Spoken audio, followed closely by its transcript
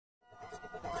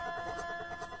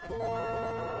Okay,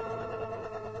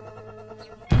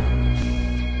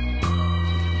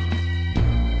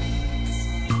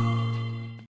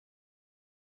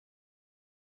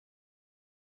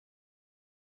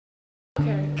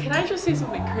 can I just say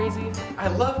something crazy? I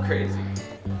love crazy.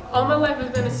 All my life has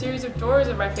been a series of doors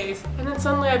in my face, and then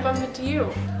suddenly I bump into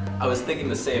you. I was thinking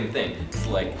the same thing. It's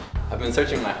like, I've been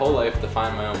searching my whole life to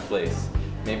find my own place.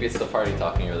 Maybe it's the party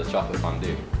talking or the chocolate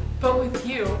fondue. But with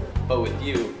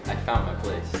you, I found my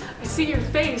place. I see your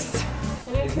face.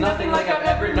 And It's nothing like I've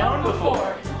ever known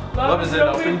before. Love is an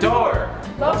open door.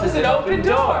 Love is an open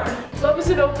door. Love is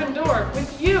an open door.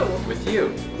 With you. With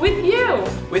you. With you.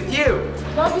 With you.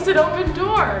 Love is an open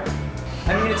door.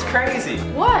 I mean, it's crazy.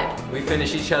 What? We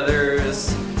finish each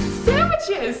other's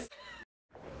Sandwiches!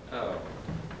 Oh.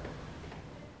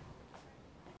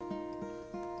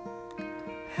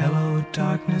 Hello,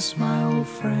 darkness, my old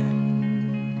friend.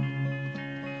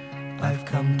 I've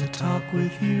come to talk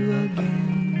with you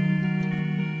again.